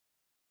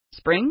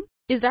Spring?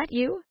 Is that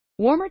you?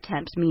 Warmer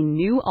temps mean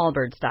new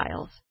Allbirds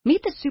styles.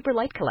 Meet the Super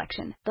Light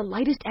Collection, the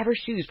lightest ever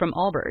shoes from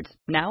Allbirds,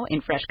 now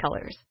in fresh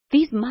colors.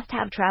 These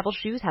must-have travel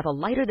shoes have a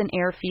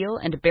lighter-than-air feel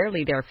and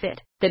barely-there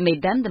fit that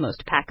made them the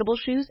most packable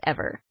shoes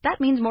ever. That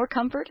means more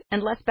comfort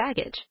and less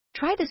baggage.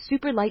 Try the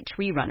Super Light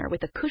Tree Runner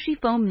with a cushy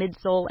foam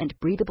midsole and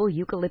breathable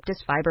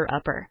eucalyptus fiber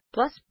upper.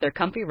 Plus, they're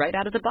comfy right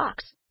out of the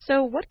box.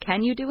 So what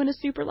can you do in a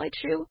super light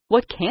shoe?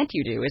 What can't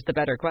you do is the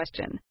better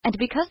question. And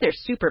because they're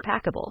super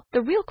packable,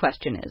 the real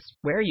question is,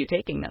 where are you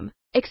taking them?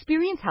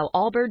 Experience how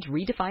Allbirds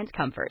redefines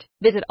comfort.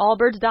 Visit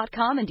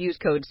allbirds.com and use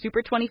code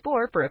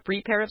SUPER24 for a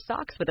free pair of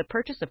socks with a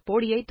purchase of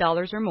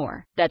 $48 or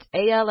more. That's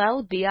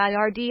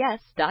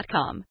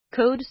ALLBIRDS.com.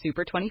 Code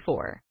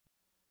SUPER24.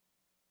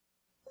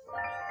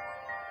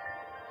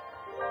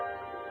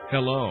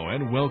 Hello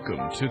and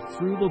welcome to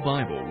Through the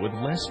Bible with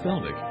Les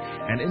Feldick,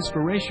 an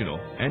inspirational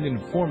and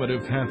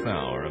informative half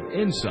hour of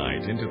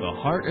insight into the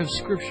heart of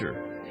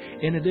Scripture.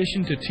 In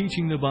addition to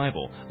teaching the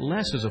Bible,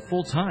 Les is a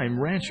full-time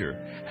rancher,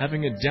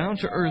 having a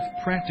down-to-earth,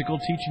 practical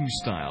teaching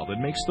style that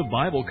makes the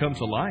Bible come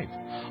to life.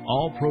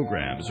 All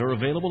programs are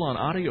available on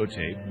audio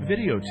tape,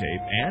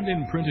 videotape, and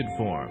in printed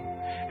form.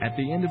 At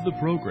the end of the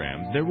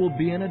program, there will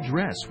be an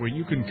address where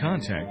you can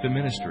contact the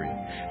ministry.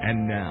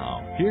 And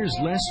now, here's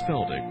Les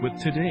Feldick with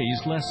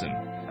today's lesson.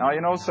 Now,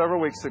 you know, several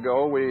weeks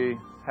ago, we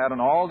had an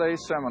all-day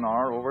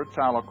seminar over at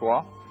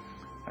Tahlequah,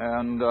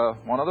 and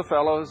one of the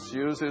fellows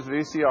used his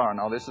VCR.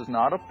 Now, this is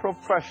not a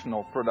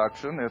professional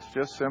production. It's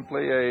just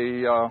simply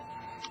a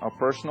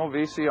personal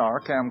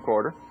VCR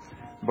camcorder.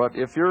 But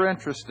if you're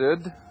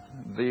interested,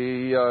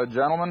 the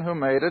gentleman who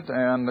made it,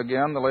 and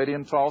again, the lady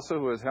in Tulsa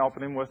who is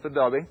helping him with the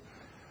dubbing,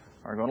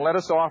 are going to let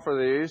us offer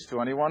these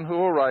to anyone who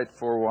will write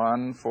for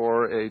one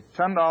for a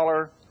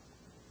 $10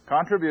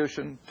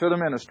 contribution to the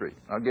ministry.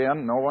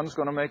 Again, no one's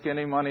going to make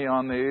any money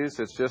on these.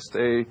 It's just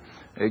a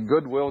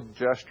goodwill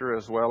gesture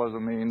as well as a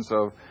means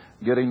of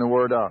getting the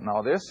word out.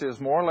 Now, this is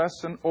more or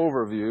less an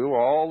overview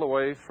all the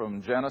way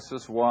from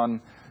Genesis 1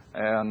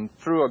 and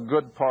through a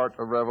good part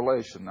of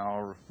Revelation.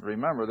 Now,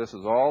 remember, this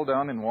is all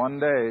done in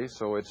one day,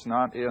 so it's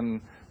not in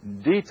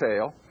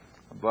detail,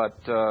 but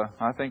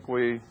I think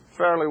we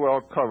fairly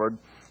well covered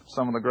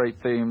some of the great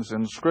themes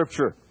in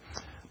Scripture.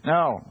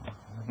 Now,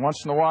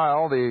 once in a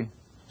while, the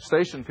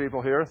station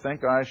people here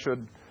think I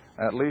should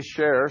at least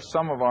share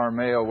some of our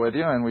mail with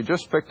you, and we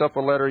just picked up a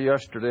letter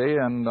yesterday,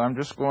 and I'm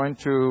just going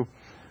to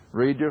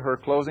read you her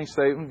closing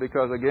statement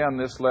because, again,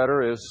 this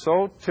letter is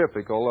so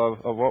typical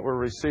of what we're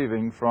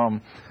receiving from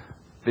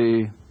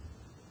the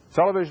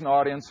television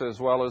audience as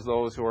well as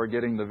those who are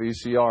getting the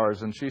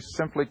VCRs. And she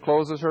simply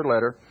closes her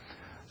letter.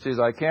 She says,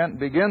 "I can't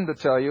begin to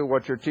tell you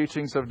what your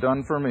teachings have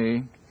done for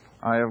me.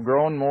 I have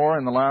grown more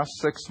in the last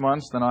 6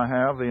 months than I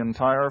have the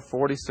entire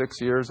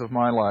 46 years of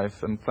my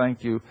life, and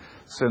thank you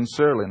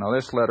sincerely." Now,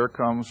 this letter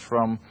comes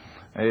from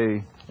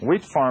a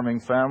wheat farming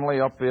family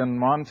up in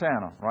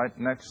Montana, right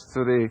next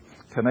to the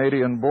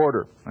Canadian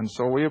border, and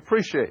so we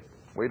appreciate.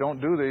 We don't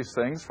do these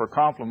things for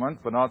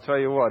compliment, but I'll tell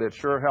you what, it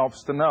sure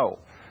helps to know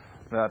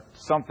that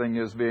something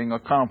is being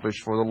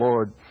accomplished for the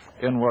Lord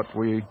in what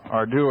we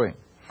are doing.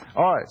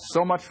 All right,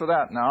 so much for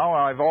that now.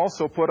 I've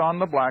also put on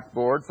the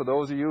blackboard, for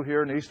those of you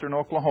here in eastern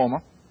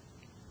Oklahoma,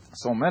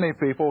 so many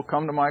people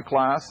come to my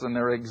class and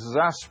they're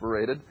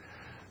exasperated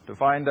to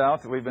find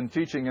out that we've been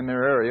teaching in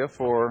their area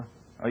for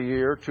a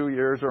year, 2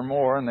 years or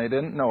more, and they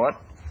didn't know it.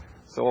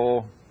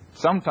 So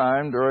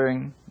sometime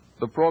during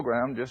the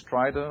program, just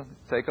try to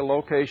take a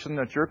location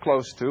that you're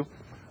close to,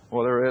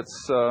 whether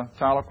it's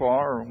Tahlequah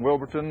or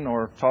Wilburton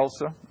or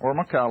Tulsa or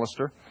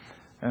McAllister,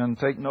 and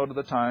take note of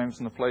the times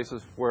and the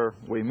places where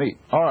we meet.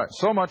 All right,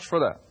 so much for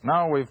that.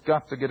 Now we've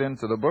got to get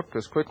into the book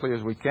as quickly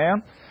as we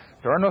can.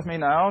 Turn with me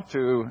now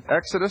to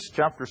Exodus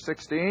chapter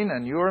 16,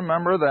 and you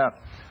remember that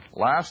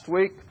last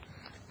week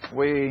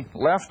we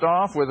left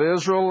off with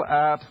Israel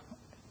at,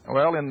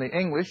 well, in the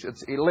English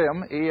it's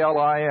Elim,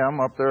 E-L-I-M,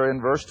 up there in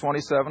verse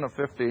 27 of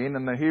 15.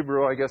 In the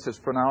Hebrew, I guess it's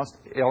pronounced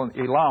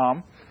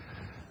Elam.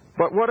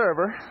 But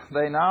whatever,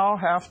 they now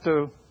have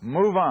to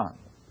move on.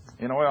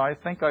 You know, I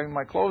think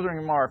my closing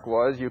remark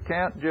was, you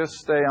can't just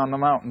stay on the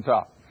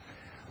mountaintop.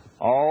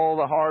 All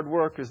the hard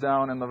work is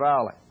down in the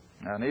valley.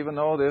 And even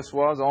though this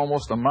was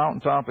almost a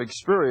mountaintop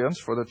experience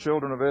for the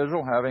children of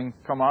Israel, having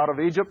come out of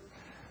Egypt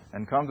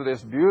and come to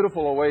this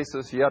beautiful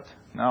oasis, yet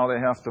now they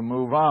have to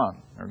move on.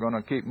 They're going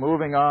to keep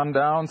moving on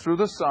down through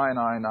the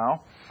Sinai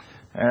now,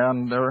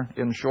 and they're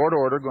in short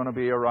order going to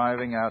be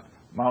arriving at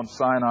Mount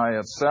Sinai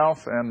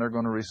itself, and they're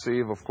going to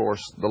receive, of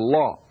course, the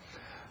law.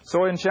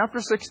 So in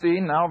chapter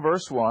 16, now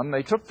verse 1,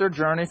 they took their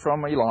journey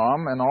from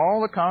Elam, and all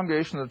the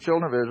congregation of the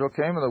children of Israel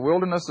came to the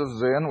wilderness of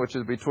Zin, which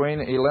is between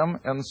Elim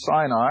and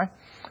Sinai,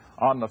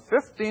 on the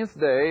 15th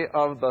day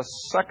of the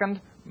second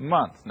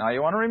month. Now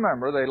you want to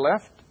remember, they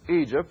left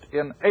Egypt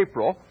in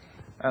April,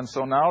 and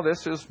so now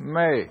this is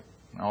May.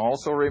 Now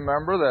also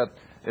remember that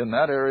in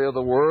that area of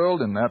the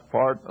world, in that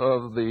part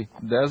of the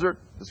desert,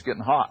 it's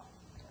getting hot.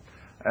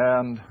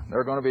 And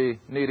they're going to be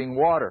needing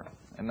water.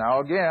 And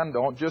now again,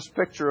 don't just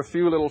picture a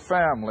few little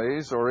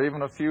families or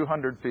even a few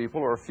hundred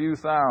people or a few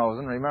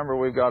thousand. Remember,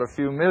 we've got a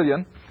few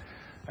million.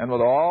 And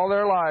with all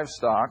their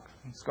livestock,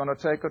 it's going to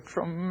take a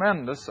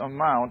tremendous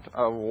amount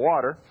of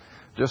water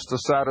just to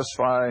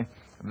satisfy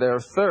their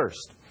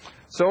thirst.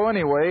 So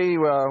anyway,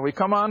 we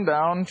come on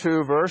down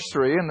to verse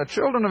 3. And the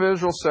children of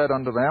Israel said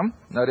unto them,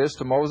 that is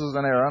to Moses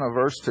and Aaron, of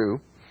verse 2,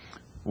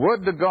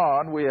 Would to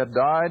God we had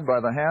died by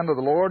the hand of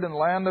the Lord in the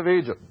land of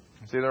Egypt.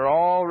 See, they're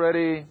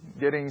already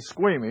getting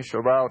squeamish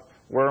about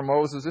where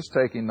Moses is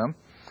taking them.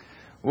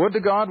 Would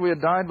to God we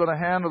had died by the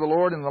hand of the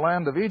Lord in the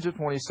land of Egypt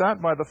when he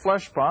sat by the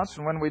flesh pots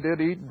and when we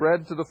did eat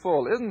bread to the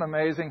full. Isn't it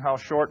amazing how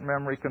short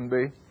memory can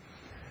be?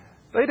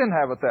 They didn't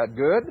have it that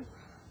good.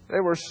 They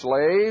were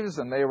slaves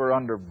and they were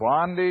under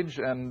bondage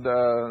and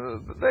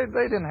they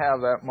didn't have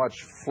that much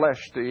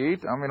flesh to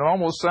eat. I mean, it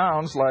almost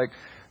sounds like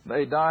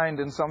they dined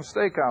in some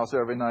steakhouse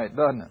every night,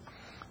 doesn't it?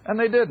 And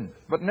they didn't.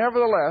 But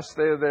nevertheless,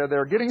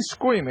 they're getting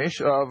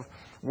squeamish of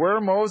where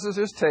Moses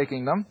is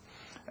taking them.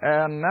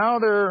 And now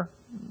they're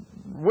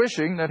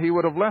wishing that he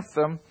would have left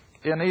them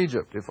in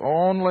Egypt, if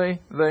only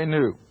they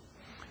knew.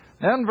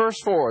 Then verse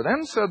 4,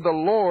 Then said the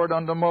Lord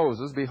unto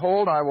Moses,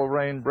 Behold, I will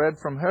rain bread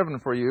from heaven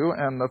for you,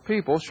 and the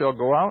people shall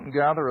go out and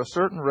gather a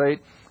certain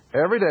rate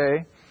every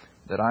day,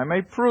 that I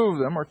may prove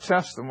them or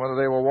test them whether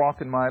they will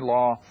walk in my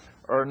law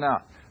or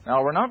not.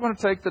 Now, we're not going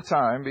to take the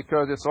time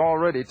because it's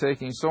already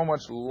taking so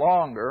much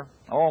longer,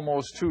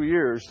 almost 2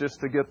 years, just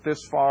to get this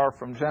far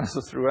from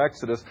Genesis through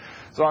Exodus.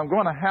 So I'm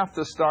going to have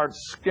to start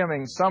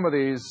skimming some of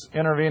these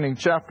intervening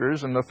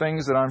chapters and the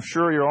things that I'm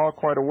sure you're all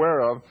quite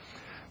aware of.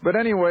 But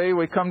anyway,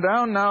 we come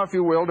down now, if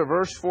you will, to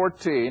verse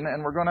 14,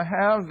 and we're going to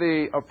have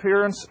the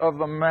appearance of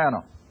the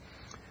manna.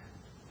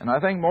 And I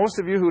think most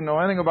of you who know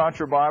anything about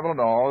your Bible at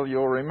all,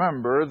 you'll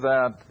remember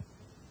that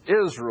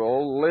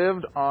Israel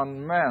lived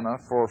on manna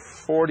for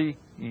 40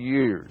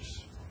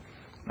 years.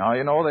 Now,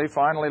 you know, they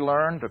finally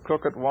learned to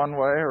cook it one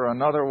way or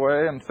another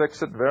way and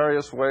fix it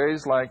various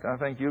ways, like I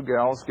think you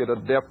gals get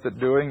adept at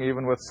doing,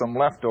 even with some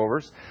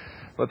leftovers.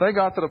 But they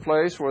got to the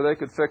place where they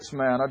could fix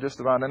manna just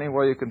about any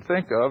way you can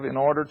think of in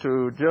order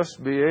to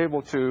just be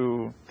able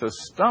to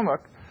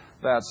stomach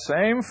that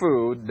same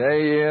food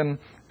day in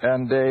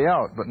and day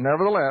out. But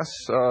nevertheless,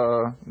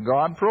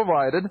 God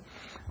provided.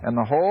 And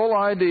the whole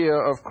idea,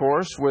 of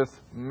course, with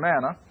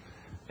manna,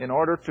 in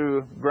order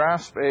to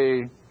grasp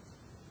a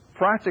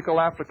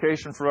practical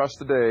application for us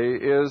today,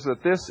 is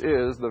that this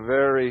is the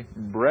very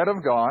bread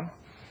of God.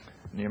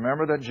 And you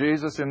remember that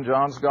Jesus in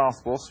John's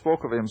Gospel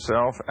spoke of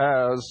himself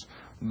as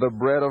the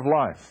bread of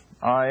life.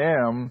 I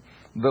am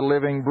the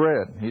living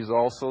bread. He's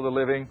also the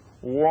living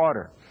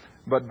water.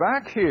 But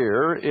back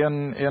here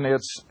in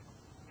its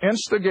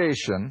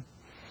instigation,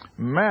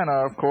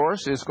 manna, of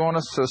course, is going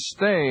to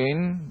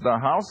sustain the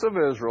house of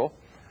Israel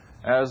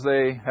as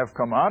they have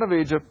come out of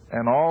Egypt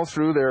and all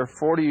through their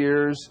 40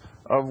 years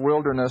of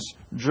wilderness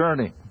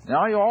journey.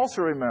 Now, you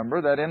also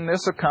remember that in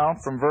this account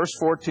from verse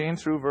 14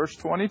 through verse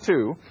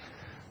 22,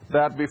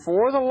 that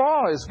before the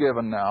law is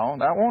given now,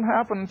 that won't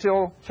happen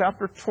until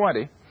chapter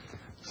 20.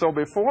 So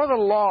before the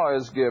law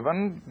is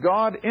given,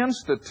 God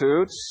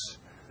institutes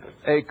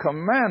a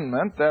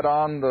commandment that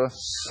on the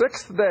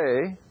sixth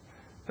day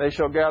they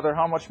shall gather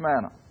how much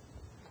manna?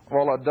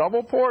 Well, a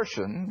double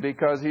portion,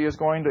 because he is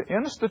going to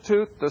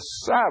institute the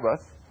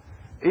Sabbath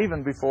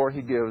even before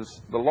he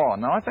gives the law.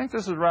 Now, I think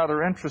this is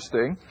rather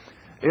interesting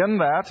in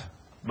that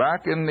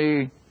back in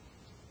the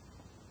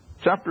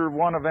chapter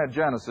 1 of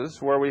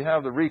Genesis, where we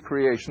have the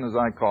recreation, as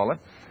I call it,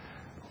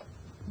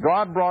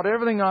 God brought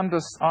everything onto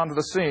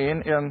the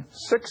scene in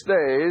 6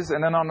 days,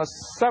 and then on the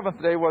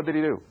seventh day, what did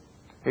he do?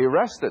 He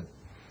rested.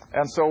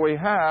 And so we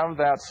have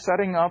that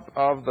setting up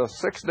of the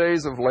 6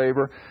 days of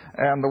labor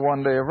and the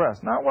 1 day of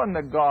rest. Not one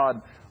that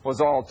God was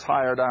all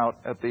tired out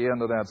at the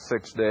end of that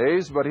 6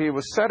 days, but he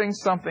was setting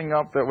something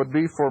up that would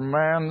be for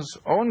man's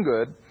own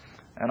good.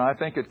 And I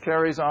think it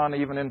carries on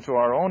even into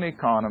our own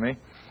economy,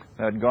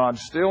 that God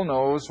still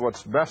knows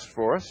what's best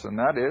for us, and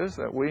that is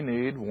that we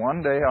need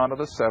 1 day out of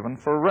the 7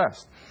 for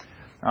rest.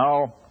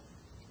 Now,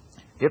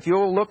 if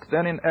you'll look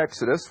then in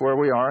Exodus, where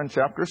we are in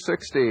chapter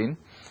 16,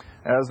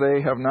 as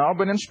they have now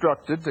been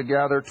instructed to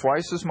gather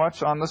twice as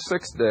much on the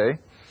 6th day,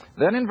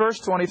 then in verse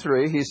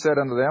 23 he said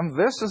unto them,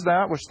 This is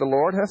that which the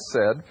Lord hath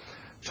said,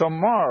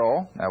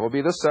 Tomorrow, that will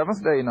be the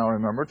 7th day now,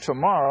 remember,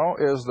 tomorrow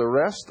is the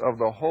rest of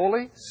the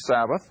holy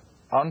Sabbath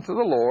unto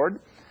the Lord.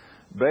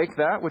 Bake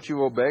that which you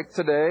will bake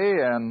today,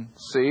 and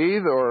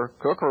seethe or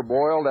cook or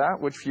boil that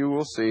which you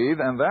will seethe,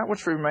 and that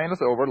which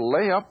remaineth over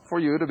lay up for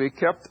you to be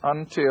kept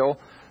until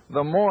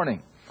the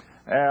morning.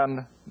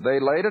 And they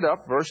laid it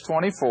up, verse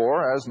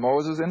 24, as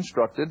Moses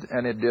instructed,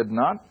 and it did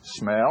not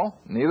smell,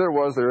 neither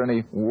was there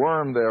any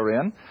worm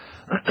therein.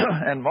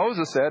 And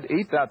Moses said,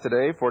 Eat that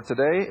today, for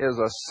today is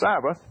a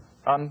Sabbath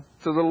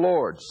unto the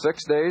Lord.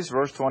 6 days,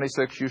 verse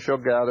 26, you shall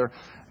gather,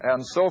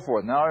 and so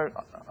forth. Now,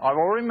 I've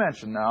already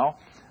mentioned now,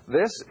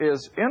 this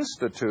is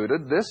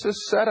instituted, this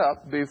is set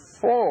up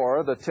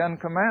before the 10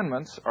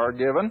 Commandments are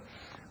given,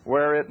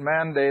 where it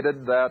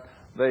mandated that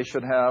they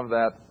should have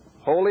that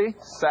holy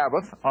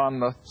Sabbath on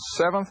the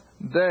seventh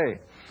day.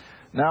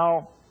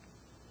 Now,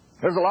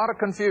 there's a lot of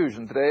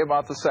confusion today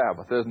about the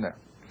Sabbath, isn't there?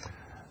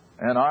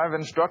 And I've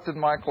instructed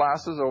my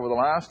classes over the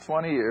last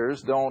 20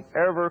 years, don't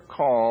ever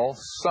call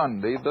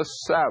Sunday the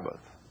Sabbath.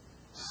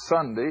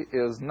 Sunday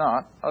is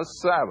not a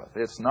Sabbath.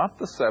 It's not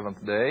the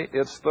seventh day,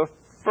 it's the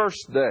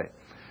first day.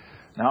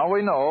 Now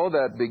we know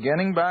that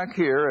beginning back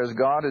here, as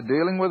God is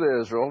dealing with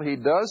Israel, He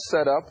does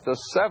set up the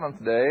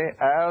seventh day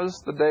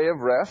as the day of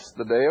rest,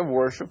 the day of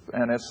worship,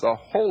 and it's a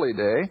holy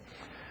day.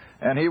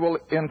 And He will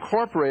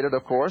incorporate it,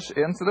 of course,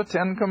 into the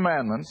Ten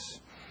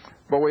Commandments.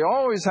 But we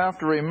always have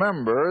to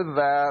remember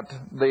that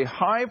the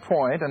high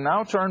point, and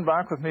now turn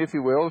back with me, if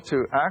you will,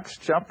 to Acts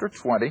chapter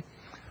 20,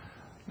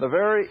 the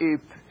very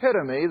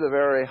epitome, the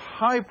very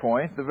high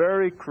point, the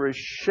very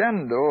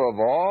crescendo of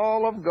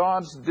all of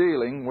God's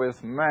dealing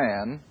with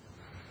man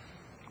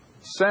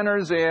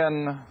centers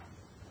in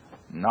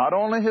not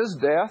only His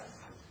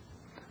death,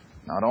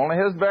 not only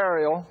His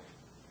burial,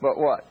 but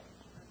what?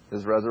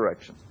 His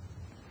resurrection.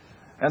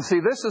 And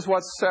see, this is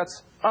what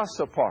sets us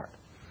apart.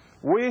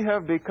 We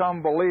have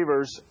become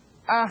believers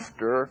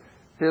after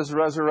His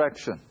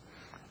resurrection.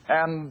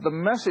 And the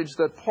message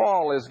that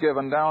Paul is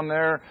given down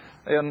there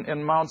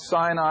in Mount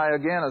Sinai,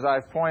 again, as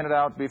I've pointed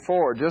out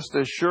before, just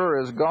as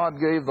sure as God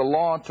gave the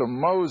law to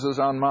Moses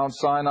on Mount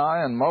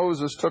Sinai and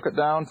Moses took it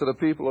down to the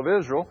people of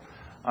Israel,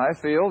 I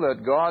feel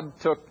that God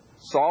took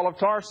Saul of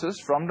Tarsus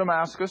from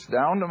Damascus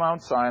down to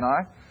Mount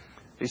Sinai.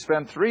 He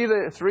spent 3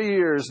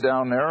 years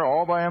down there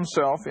all by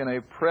himself in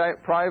a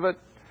private,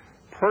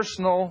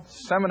 personal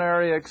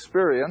seminary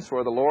experience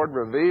where the Lord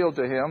revealed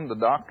to him the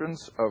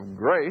doctrines of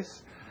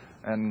grace.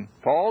 And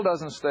Paul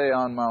doesn't stay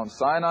on Mount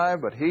Sinai,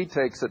 but he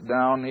takes it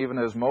down, even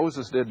as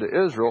Moses did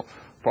to Israel.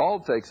 Paul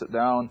takes it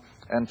down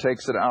and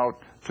takes it out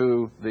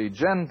to the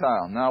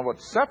Gentile. Now,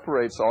 what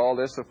separates all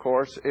this, of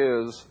course,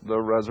 is the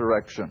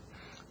resurrection.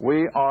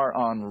 We are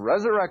on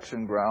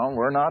resurrection ground.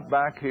 We're not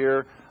back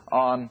here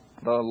on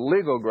the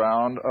legal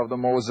ground of the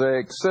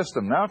Mosaic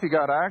system. Now, if you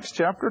got Acts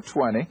chapter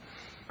 20,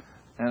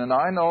 and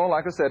I know,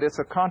 like I said, it's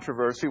a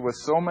controversy with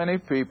so many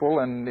people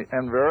and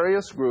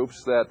various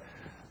groups that,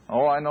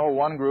 I know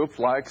one group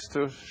likes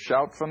to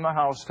shout from the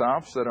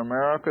housetops that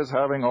America is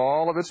having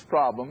all of its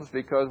problems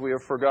because we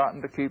have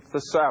forgotten to keep the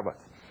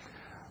Sabbath.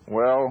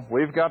 Well,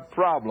 we've got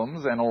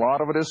problems, and a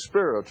lot of it is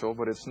spiritual,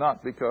 but it's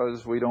not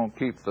because we don't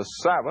keep the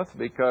Sabbath,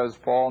 because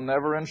Paul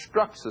never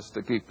instructs us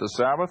to keep the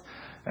Sabbath.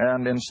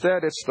 And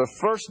instead, it's the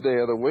first day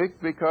of the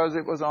week because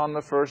it was on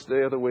the first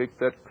day of the week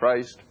that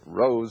Christ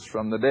rose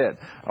from the dead.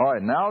 All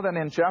right, now then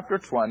in chapter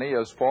 20,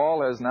 as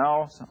Paul has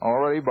now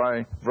already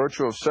by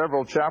virtue of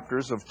several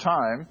chapters of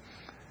time,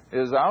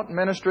 is out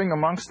ministering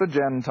amongst the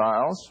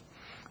Gentiles.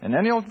 And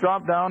then he'll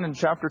drop down in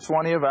chapter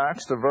 20 of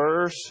Acts to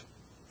verse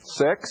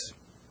 6.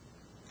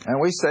 And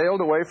we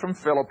sailed away from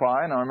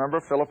Philippi. Now remember,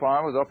 Philippi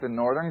was up in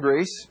northern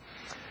Greece.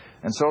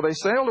 And so they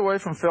sailed away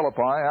from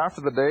Philippi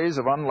after the days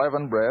of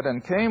unleavened bread,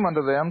 and came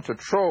unto them to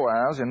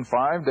Troas in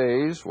 5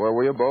 days, where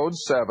we abode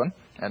 7.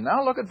 And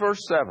now look at verse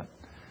 7.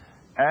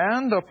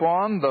 And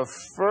upon the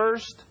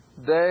first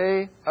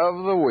day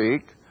of the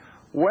week,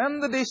 when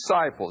the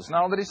disciples,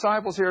 now the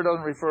disciples here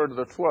doesn't refer to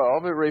the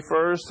 12, it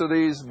refers to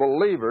these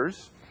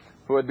believers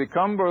who had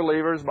become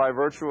believers by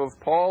virtue of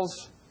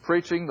Paul's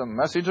preaching the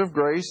message of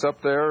grace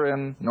up there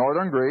in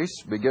northern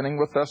Greece, beginning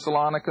with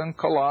Thessalonica and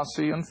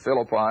Colossae and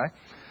Philippi.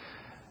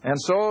 And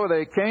so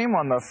they came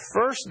on the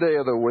first day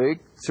of the week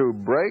to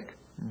break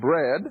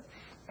bread,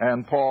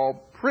 and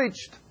Paul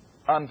preached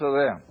unto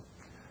them.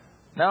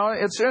 Now,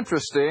 it's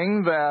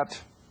interesting that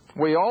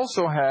we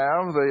also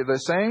have the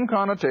same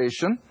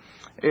connotation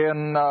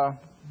in,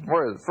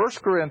 1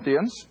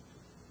 Corinthians.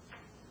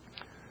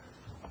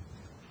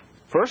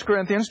 1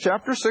 Corinthians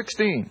chapter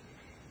 16.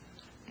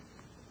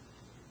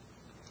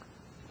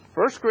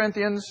 1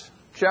 Corinthians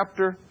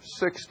chapter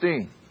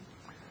 16.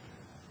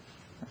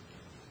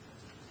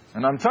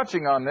 And I'm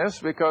touching on this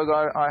because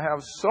I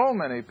have so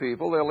many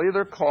people, they'll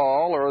either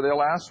call or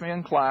they'll ask me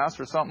in class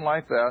or something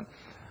like that,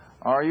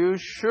 are you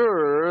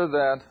sure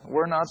that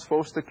we're not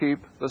supposed to keep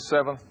the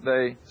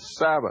seventh-day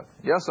Sabbath?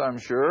 Yes, I'm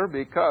sure,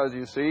 because,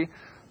 you see,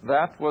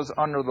 that was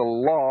under the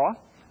law.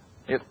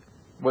 It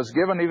was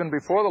given even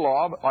before the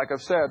law, like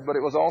I've said, but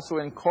it was also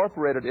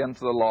incorporated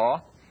into the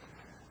law.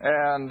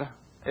 And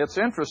it's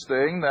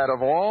interesting that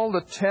of all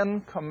the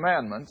 10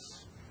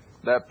 commandments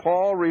that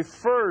Paul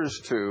refers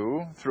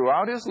to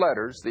throughout his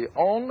letters, the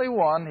only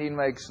one he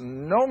makes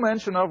no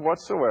mention of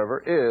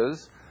whatsoever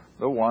is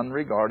the one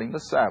regarding the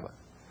Sabbath.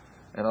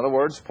 In other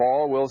words,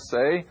 Paul will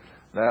say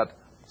that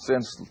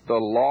since the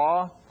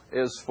law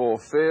is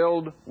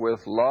fulfilled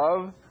with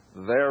love,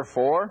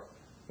 therefore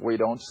we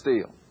don't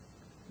steal.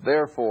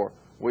 Therefore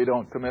we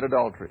don't commit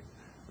adultery.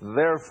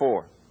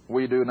 Therefore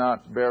we do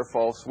not bear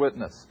false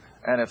witness.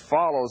 And it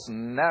follows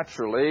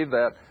naturally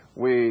that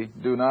we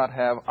do not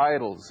have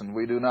idols, and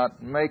we do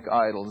not make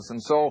idols.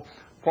 And so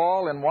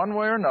Paul, in one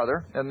way or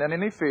another, and then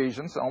in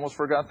Ephesians, I almost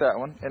forgot that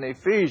one, in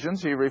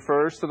Ephesians he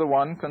refers to the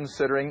one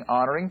considering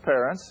honoring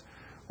parents,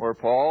 where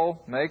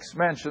Paul makes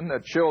mention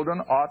that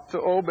children ought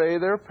to obey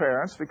their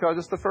parents because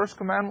it's the first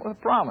commandment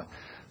with promise.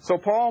 So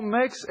Paul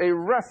makes a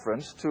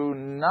reference to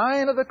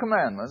 9 of the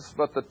commandments,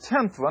 but the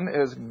 10th one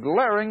is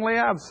glaringly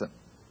absent,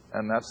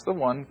 and that's the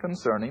one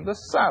concerning the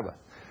Sabbath.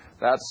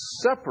 That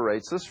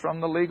separates us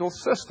from the legal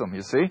system,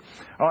 you see.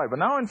 All right, but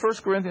now in 1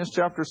 Corinthians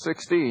chapter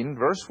 16,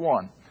 verse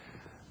 1,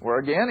 where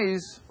again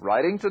he's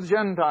writing to the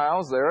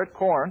Gentiles there at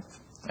Corinth,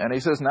 and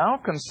he says, now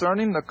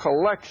concerning the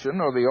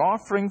collection or the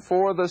offering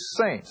for the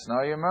saints.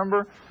 Now you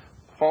remember,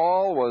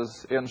 Paul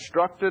was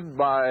instructed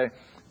by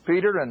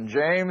Peter and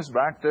James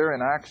back there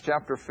in Acts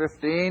chapter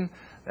 15,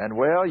 and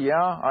well,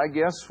 yeah, I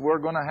guess we're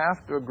going to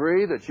have to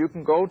agree that you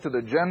can go to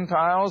the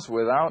Gentiles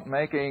without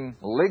making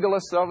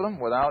legalists of them,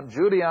 without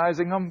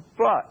Judaizing them,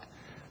 but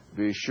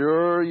be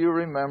sure you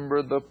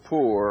remember the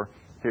poor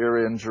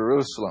here in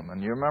Jerusalem.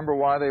 And you remember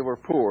why they were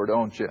poor,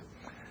 don't you?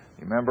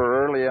 You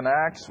remember early in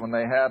Acts when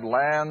they had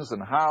lands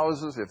and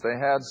houses, if they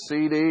had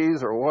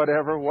CDs or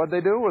whatever, what'd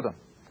they do with them?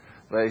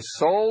 They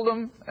sold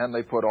them and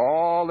they put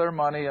all their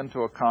money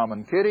into a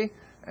common kitty,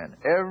 and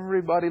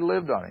everybody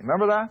lived on it.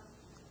 Remember that?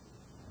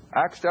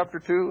 Acts chapter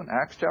 2 and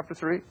Acts chapter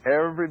 3,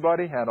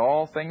 everybody had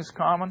all things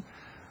common.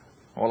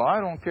 Well,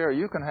 I don't care.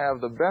 You can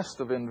have the best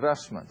of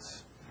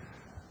investments.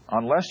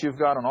 Unless you've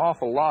got an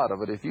awful lot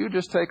of it, if you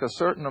just take a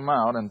certain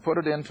amount and put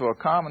it into a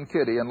common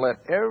kitty and let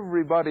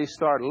everybody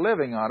start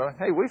living on it,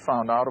 hey, we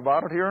found out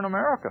about it here in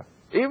America.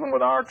 Even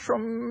with our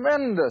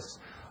tremendous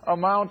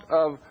amount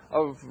of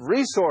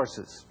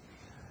resources.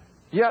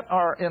 Yet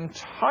our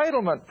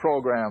entitlement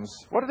programs,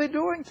 what are they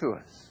doing to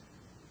us?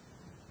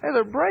 Hey,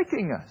 they're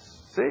breaking us.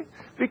 See?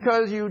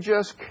 Because you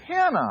just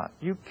cannot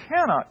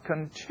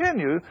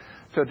continue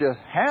to just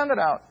hand it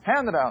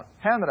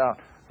out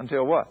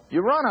until what?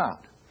 You run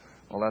out.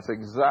 Well, that's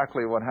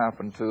exactly what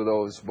happened to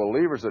those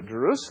believers at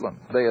Jerusalem.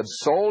 They had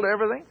sold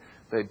everything.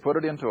 They'd put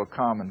it into a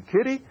common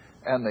kitty,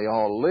 and they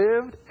all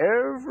lived.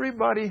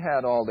 Everybody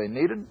had all they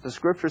needed. The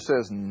Scripture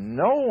says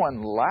no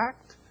one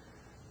lacked.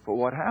 But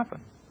what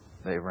happened?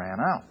 They ran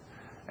out.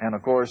 And,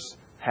 of course,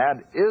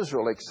 had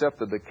Israel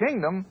accepted the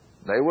kingdom,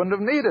 they wouldn't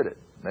have needed it.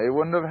 They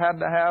wouldn't have had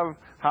to have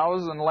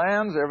houses and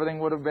lands. Everything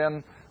would have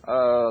been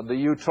the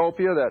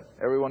utopia that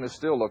everyone is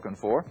still looking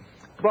for.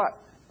 But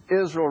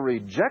Israel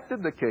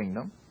rejected the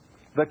kingdom.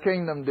 The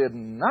kingdom did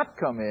not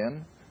come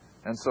in.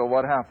 And so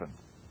what happened?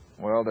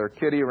 Well, their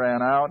kitty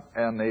ran out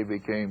and they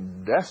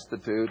became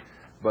destitute.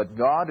 But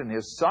God in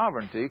His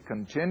sovereignty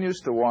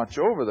continues to watch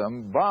over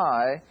them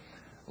by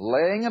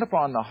laying it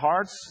upon the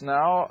hearts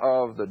now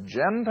of the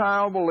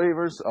Gentile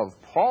believers of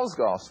Paul's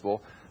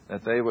gospel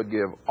that they would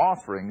give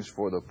offerings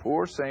for the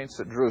poor saints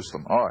at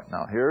Jerusalem. All right,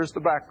 now here's the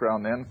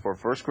background then for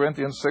 1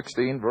 Corinthians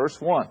 16, verse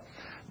 1.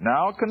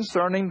 Now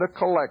concerning the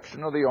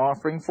collection of the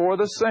offering for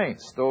the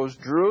saints, those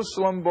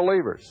Jerusalem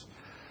believers,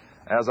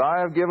 as I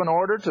have given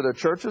order to the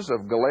churches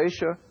of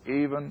Galatia,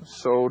 even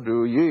so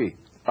do ye,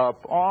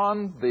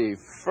 upon the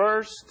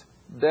first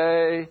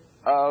day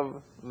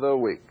of the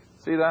week.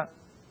 See that?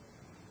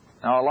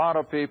 Now a lot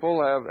of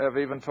people have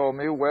even told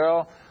me,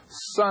 well,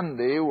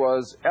 Sunday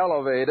was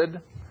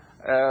elevated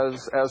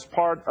as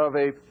part of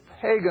a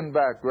pagan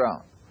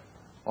background.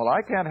 Well,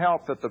 I can't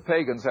help that the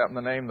pagans happen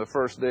to name the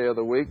first day of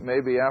the week,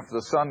 maybe after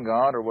the sun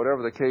god or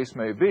whatever the case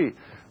may be.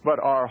 But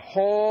our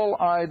whole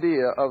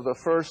idea of the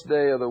first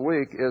day of the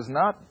week is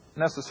not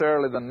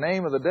necessarily the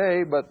name of the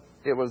day, but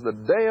it was the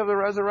day of the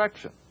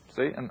resurrection.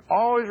 See? And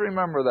always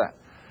remember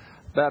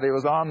that it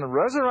was on the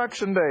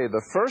resurrection day,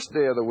 the first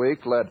day of the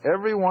week, let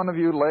every one of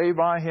you lay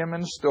by him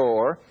in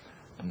store,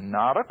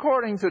 not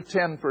according to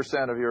 10%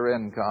 of your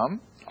income,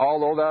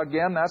 although,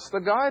 again, that's the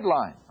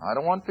guideline. I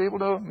don't want people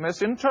to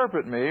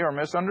misinterpret me or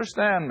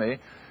misunderstand me.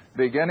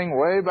 Beginning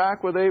way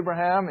back with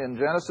Abraham in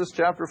Genesis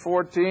chapter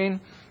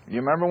 14, you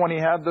remember when he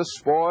had the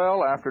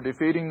spoil after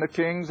defeating the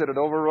kings that had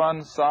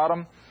overrun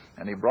Sodom,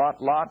 and he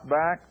brought Lot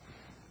back?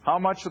 How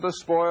much of the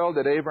spoil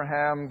did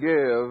Abraham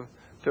give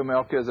to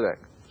Melchizedek?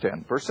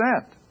 10%.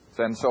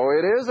 And so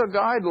it is a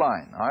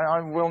guideline.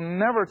 I will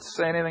never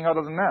say anything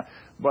other than that.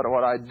 But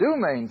what I do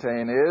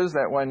maintain is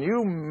that when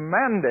you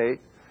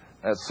mandate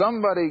that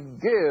somebody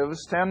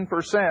gives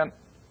 10%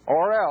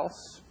 or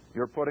else,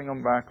 you're putting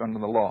them back under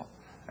the law.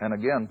 And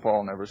again,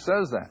 Paul never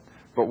says that.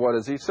 But what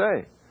does he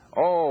say?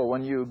 Oh,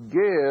 when you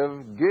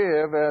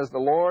give as the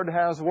Lord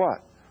has what?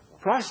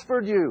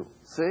 Prospered you.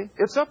 See?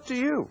 It's up to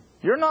you.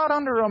 You're not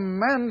under a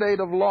mandate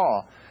of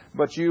law,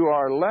 but you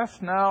are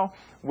left now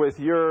with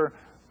your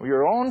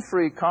own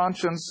free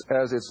conscience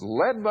as it's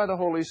led by the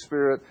Holy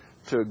Spirit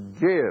to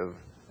give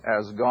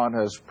as God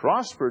has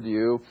prospered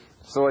you.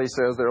 So he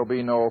says there will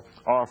be no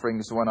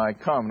offerings when I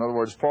come. In other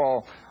words,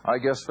 Paul, I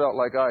guess, felt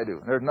like I do.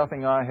 There's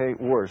nothing I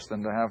hate worse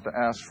than to have to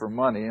ask for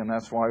money, and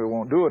that's why we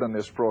won't do it in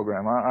this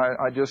program.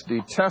 I just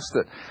detest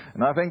it.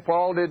 And I think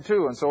Paul did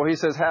too. And so he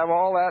says, have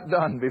all that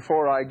done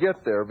before I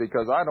get there,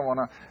 because I don't want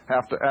to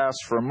have to ask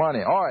for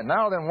money. All right,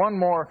 now then one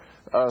more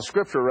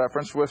scripture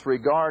reference with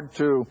regard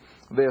to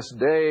this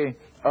day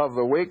of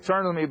the week.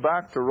 Turn with me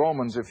back to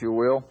Romans, if you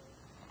will.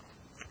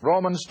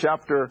 Romans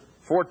chapter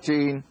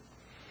 14.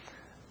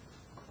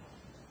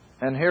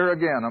 And here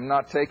again, I'm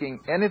not taking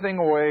anything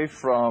away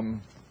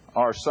from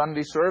our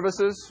Sunday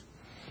services.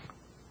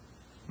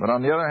 But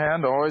on the other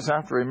hand, I always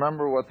have to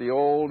remember what the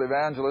old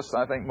evangelist,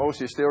 I think most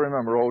of you still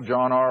remember, old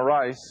John R.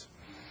 Rice,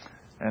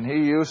 and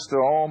he used to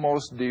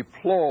almost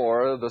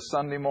deplore the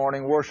Sunday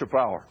morning worship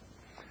hour.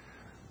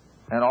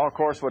 And of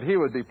course what he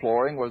was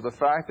deploring was the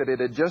fact that it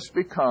had just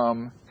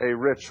become a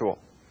ritual.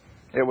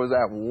 It was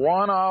that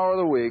 1 hour of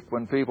the week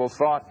when people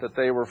thought that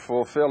they were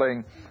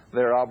fulfilling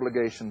their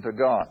obligation to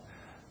God.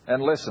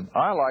 And listen,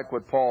 I like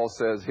what Paul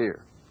says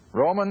here.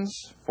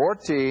 Romans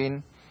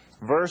 14,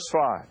 verse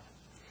 5.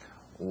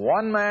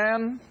 One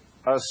man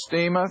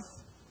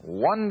esteemeth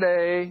one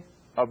day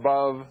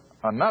above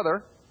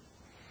another,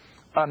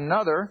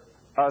 another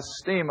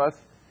esteemeth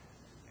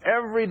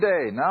every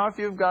day. Now, if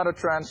you've got a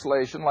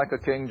translation like a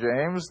King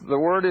James, the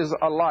word is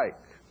alike.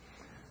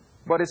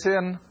 But it's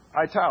in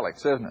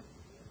italics, isn't it?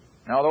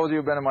 Now, those of you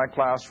who've been in my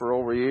class for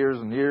over years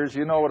and years,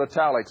 you know what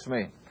italics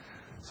mean.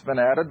 It's been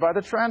added by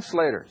the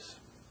translators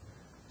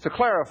to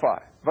clarify.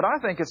 But I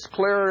think it's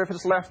clearer if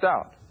it's left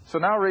out. So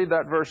now read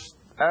that verse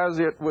as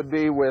it would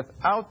be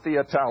without the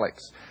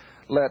italics.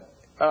 Let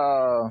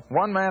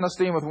one man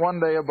esteemeth one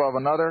day above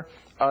another,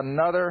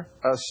 another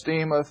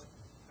esteemeth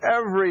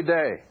every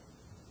day.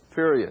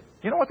 Period.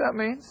 You know what that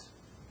means?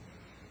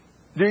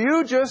 Do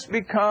you just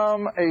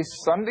become a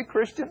Sunday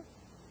Christian?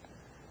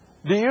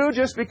 Do you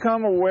just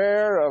become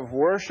aware of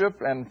worship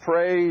and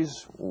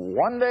praise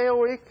one day a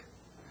week?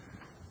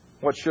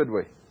 What should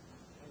we?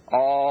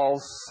 All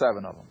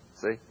 7 of them.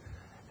 See?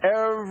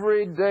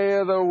 Every day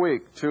of the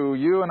week to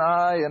you and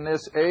I in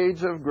this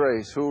age of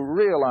grace who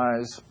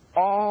realize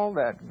all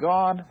that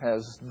God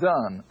has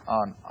done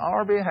on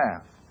our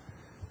behalf.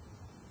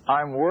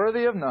 I'm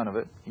worthy of none of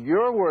it.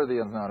 You're worthy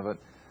of none of it.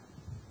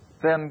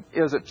 Then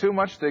is it too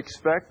much to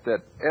expect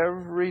that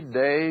every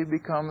day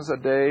becomes a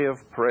day of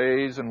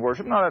praise and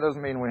worship? No, that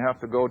doesn't mean we have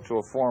to go to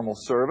a formal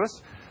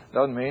service.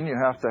 Doesn't mean you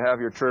have to have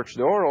your church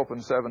door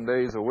open 7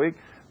 days a week.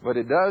 But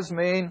it does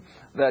mean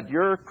that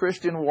your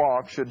Christian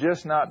walk should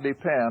just not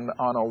depend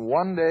on a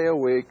 1 day a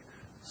week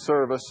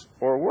service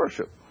or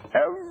worship.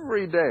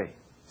 Every day,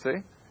 see?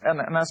 And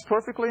that's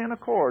perfectly in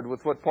accord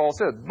with what Paul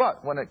said.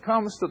 But when it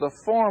comes to the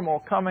formal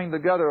coming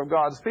together of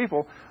God's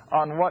people,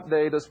 on what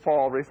day does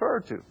Paul refer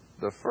to?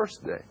 The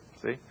first day,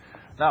 see?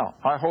 Now,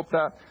 I hope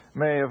that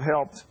may have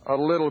helped a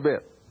little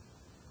bit.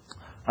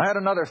 I had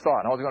another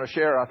thought I was going to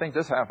share. I think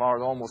this half hour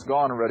is almost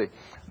gone already.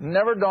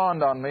 Never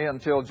dawned on me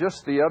until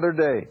just the other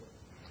day.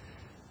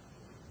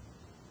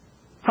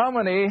 How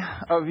many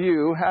of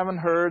you haven't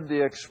heard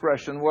the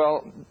expression,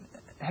 well,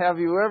 have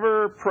you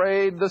ever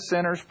prayed the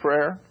sinner's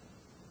prayer?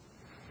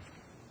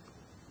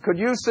 Could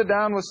you sit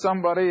down with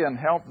somebody and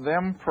help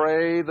them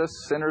pray the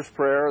sinner's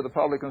prayer or the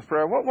publican's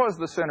prayer? What was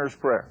the sinner's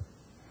prayer?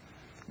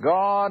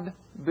 God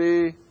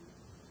be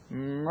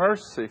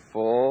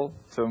merciful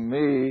to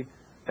me,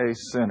 a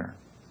sinner.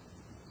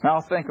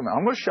 Now think of it.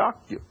 I'm going to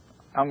shock you.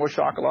 I'm going to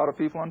shock a lot of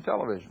people on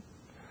television.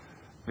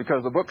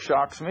 Because the book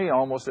shocks me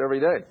almost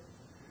every day.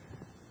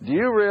 Do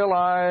you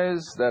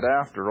realize that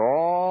after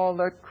all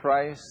that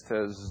Christ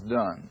has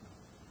done,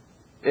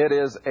 it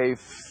is a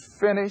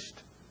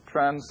finished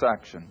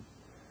transaction?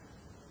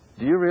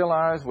 Do you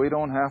realize we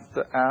don't have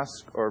to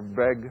ask or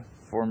beg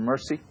for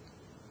mercy?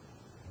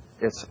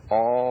 It's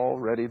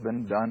already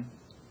been done.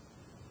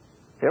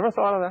 You ever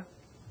thought of that?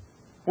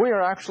 We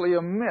are actually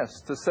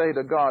amiss to say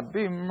to God,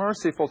 be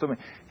merciful to me.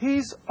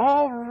 He's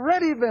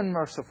already been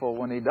merciful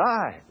when He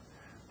died,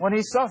 when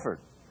He suffered,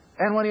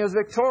 and when He was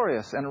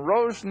victorious and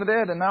rose from the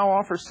dead and now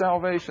offers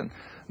salvation.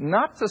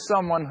 Not to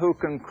someone who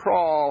can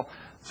crawl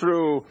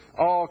through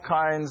all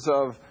kinds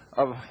of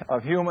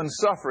human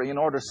suffering in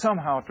order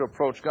somehow to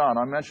approach God.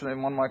 I mentioned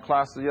in one of my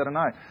classes the other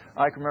night.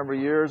 I can remember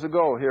years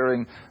ago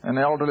hearing an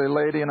elderly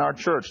lady in our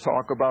church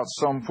talk about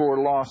some poor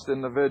lost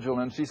individual,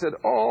 and she said,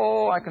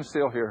 oh, I can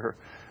still hear her.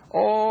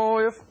 Oh,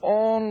 if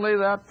only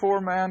that poor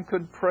man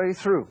could pray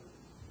through.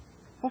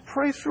 Well,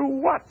 pray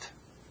through what?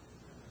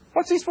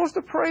 What's he supposed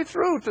to pray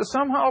through to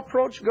somehow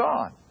approach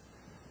God?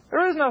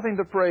 There is nothing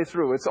to pray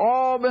through. It's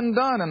all been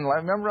done. And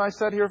remember I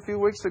said here a few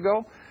weeks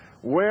ago,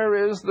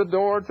 where is the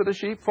door to the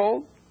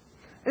sheepfold?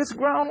 It's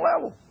ground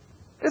level.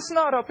 It's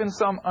not up in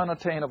some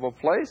unattainable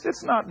place.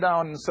 It's not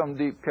down in some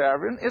deep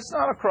cavern. It's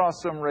not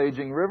across some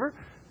raging river.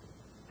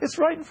 It's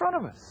right in front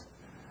of us.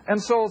 And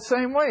so,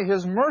 same way,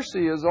 His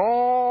mercy has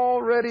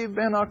already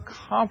been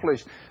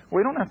accomplished.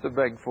 We don't have to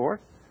beg for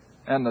it.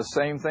 And the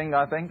same thing,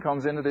 I think,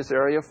 comes into this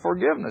area of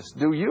forgiveness.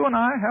 Do you and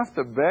I have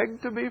to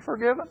beg to be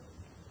forgiven?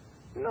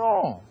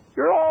 No.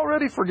 You're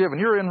already forgiven.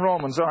 You're in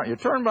Romans, aren't you?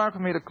 Turn back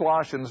with me to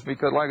Colossians,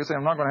 because, like I say,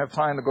 I'm not going to have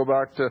time to go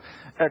back to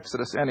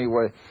Exodus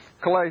anyway.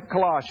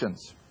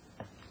 Colossians.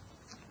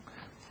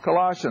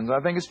 Colossians, I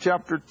think it's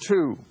chapter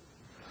 2.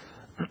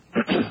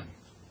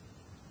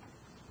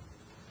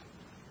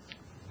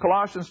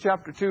 Colossians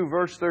chapter 2,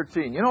 verse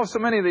 13. You know, so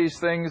many of these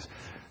things,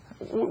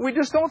 we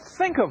just don't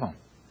think of them.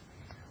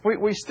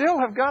 We still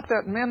have got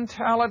that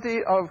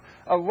mentality of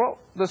what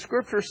the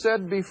Scripture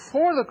said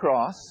before the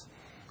cross,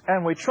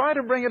 And we try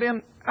to bring it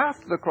in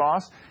after the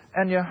cross.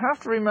 And you have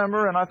to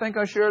remember, and I think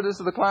I shared this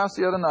with the class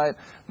the other night,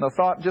 and the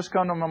thought just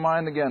come to my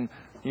mind again.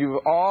 You've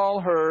all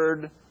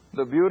heard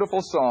the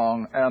beautiful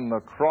song, and the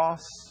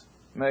cross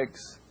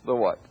makes the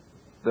what?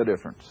 The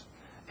difference.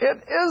 It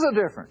is a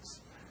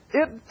difference.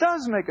 It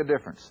does make a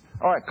difference.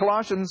 All right,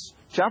 Colossians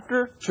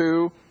chapter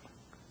 2,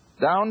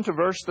 down to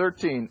verse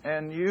 13.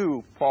 And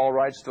you, Paul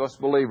writes to us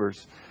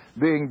believers,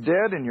 being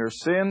dead in your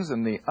sins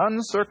and the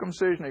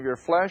uncircumcision of your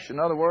flesh. In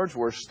other words,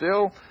 we're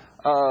still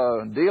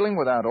dealing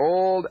with that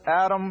old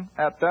Adam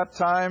at that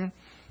time.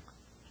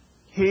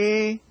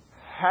 He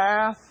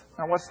hath,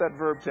 now what's that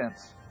verb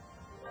tense?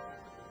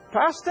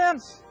 Past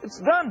tense. It's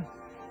done.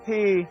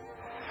 He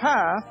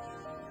hath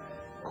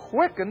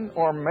quickened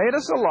or made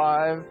us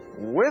alive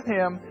with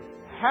Him,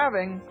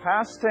 having,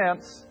 past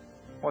tense,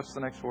 what's the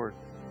next word?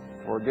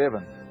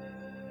 Forgiven.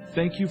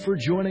 Thank you for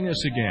joining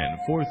us again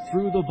for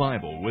Through the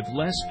Bible with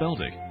Les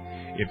Feldick.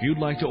 If you'd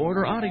like to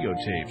order audio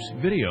tapes,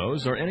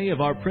 videos, or any of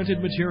our printed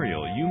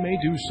material, you may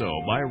do so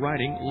by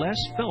writing Les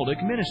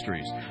Feldick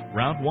Ministries,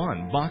 Route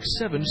 1, Box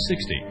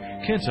 760,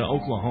 Kenta,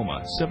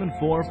 Oklahoma,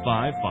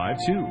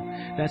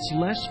 74552. That's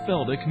Les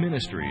Feldick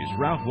Ministries,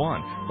 Route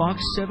 1, Box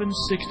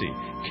 760,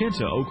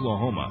 Kenta,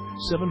 Oklahoma,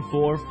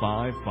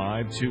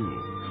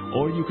 74552.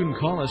 Or you can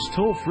call us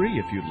toll-free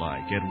if you'd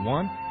like at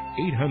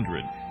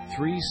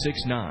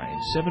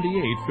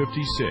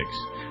 1-800-369-7856.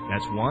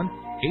 That's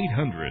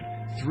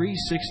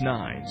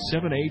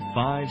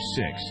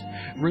 1-800-369-7856.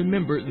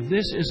 Remember,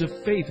 this is a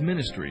faith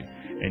ministry,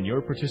 and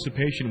your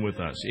participation with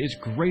us is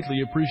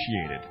greatly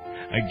appreciated.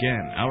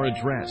 Again, our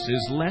address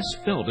is Les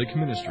Feldick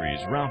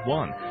Ministries, Route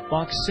 1,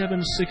 Box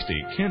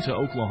 760, Kenta,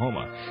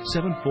 Oklahoma,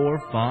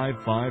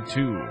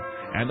 74552.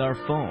 And our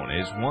phone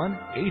is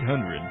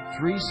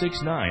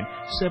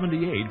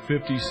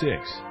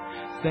 1-800-369-7856.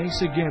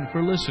 Thanks again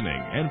for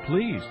listening, and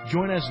please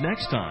join us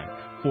next time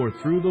for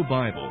Through the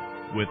Bible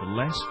with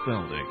Les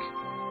Feldick.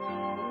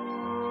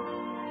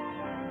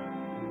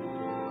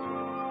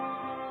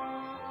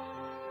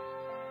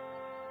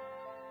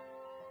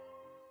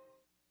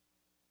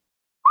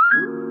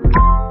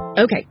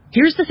 Okay,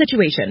 here's the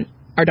situation.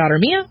 Our daughter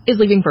Mia is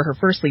leaving for her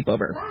first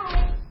sleepover.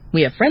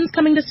 We have friends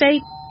coming to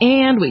stay,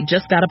 and we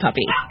just got a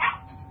puppy.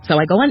 So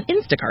I go on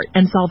Instacart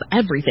and solve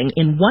everything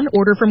in one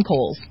order from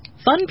Kohl's.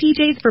 Fun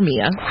PJs for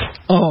Mia.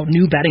 Oh,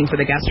 new bedding for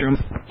the guest room.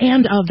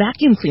 And a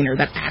vacuum cleaner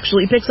that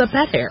actually picks up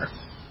pet hair.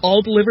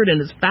 All delivered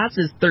in as fast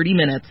as 30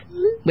 minutes.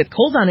 With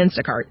Kohl's on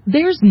Instacart,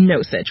 there's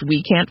no such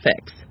we can't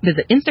fix.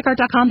 Visit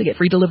instacart.com to get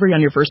free delivery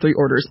on your first 3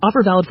 orders.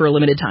 Offer valid for a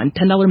limited time.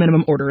 $10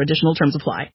 minimum order. Additional terms apply.